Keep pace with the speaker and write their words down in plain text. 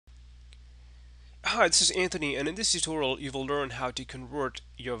Hi, this is Anthony, and in this tutorial you will learn how to convert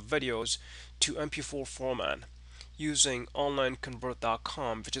your videos to MP4 format using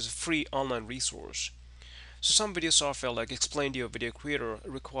onlineconvert.com, which is a free online resource. So some video software like Explain to Your Video Creator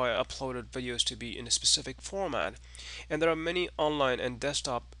require uploaded videos to be in a specific format, and there are many online and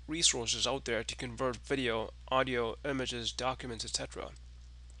desktop resources out there to convert video, audio, images, documents, etc.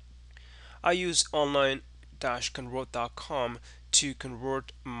 I use online-convert.com to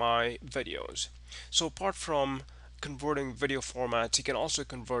convert my videos. So apart from converting video formats, you can also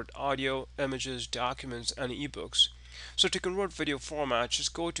convert audio, images, documents, and ebooks. So to convert video format,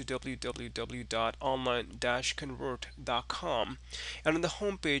 just go to www.online-convert.com, and on the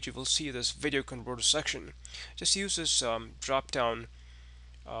home page you will see this video converter section. Just use this drop down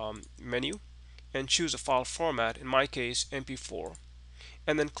menu and choose a file format, in my case MP4,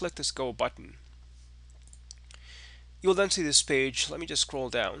 and then click this go button. You'll then see this page. Let me just scroll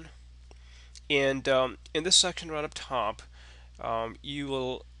down, and in this section right up top, you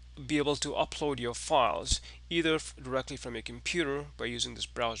will be able to upload your files either directly from your computer by using this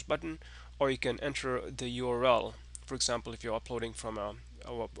browse button, or you can enter the URL, for example if you're uploading from a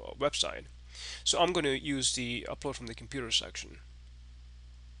website. So I'm going to use the upload from the computer section.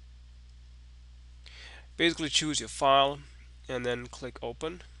 Basically choose your file and then click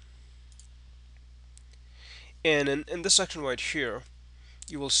open, and in this section right here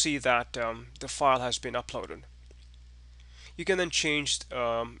you will see that the file has been uploaded. You can then change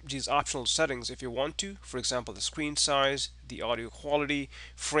these optional settings if you want to, for example the screen size, the audio quality,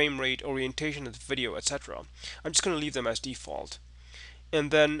 frame rate, orientation of the video, etc. I'm just going to leave them as default, and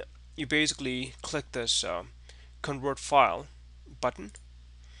then you basically click this convert file button,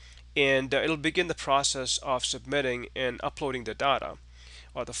 and it'll begin the process of submitting and uploading the data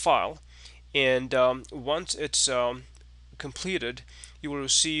or the file, and once it's completed you will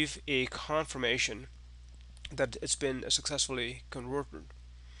receive a confirmation that it's been successfully converted.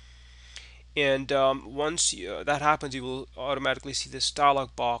 And once that happens, you will automatically see this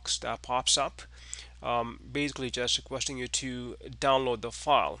dialog box that pops up, basically just requesting you to download the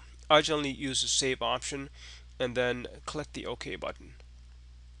file. I generally use the save option and then click the OK button.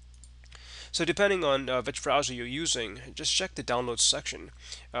 So depending on which browser you're using, just check the download section.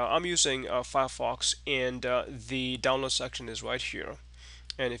 I'm using Firefox, and the download section is right here.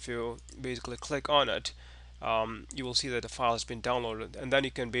 And if you basically click on it, you will see that the file has been downloaded, and then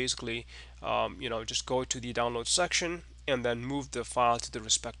you can basically just go to the download section and then move the file to the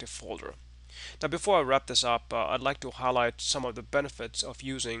respective folder. Now before I wrap this up, I'd like to highlight some of the benefits of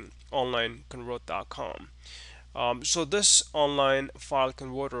using onlineconvert.com. So this online file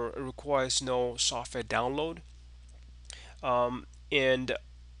converter requires no software download, and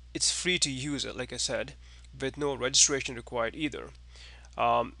it's free to use it, like I said, with no registration required either.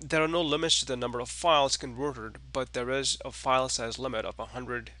 There are no limits to the number of files converted, but there is a file size limit of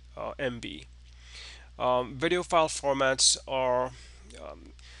 100 MB. Video file formats are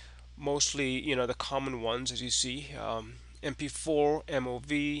mostly, the common ones, as you see: MP4,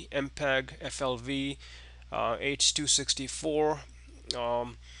 MOV, MPEG, FLV, H.264,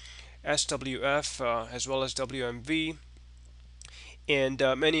 SWF, as well as WMV, and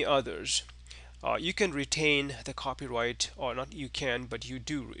many others. You can retain the copyright, or not you can, but you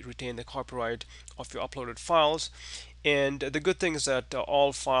do retain the copyright of your uploaded files. And the good thing is that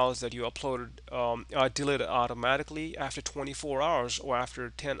all files that you uploaded are deleted automatically after 24 hours or after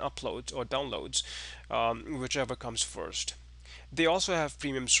 10 uploads or downloads, whichever comes first. They also have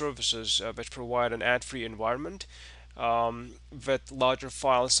premium services which provide an ad-free environment, with larger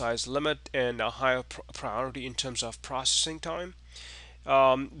file size limit and a higher priority in terms of processing time.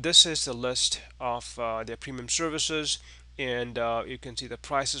 This is the list of their premium services, and you can see the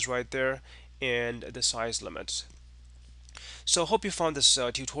prices right there and the size limits. So hope you found this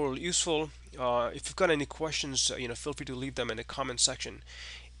tutorial useful. If you've got any questions, feel free to leave them in the comment section,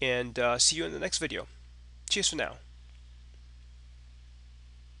 and see you in the next video. Cheers for now.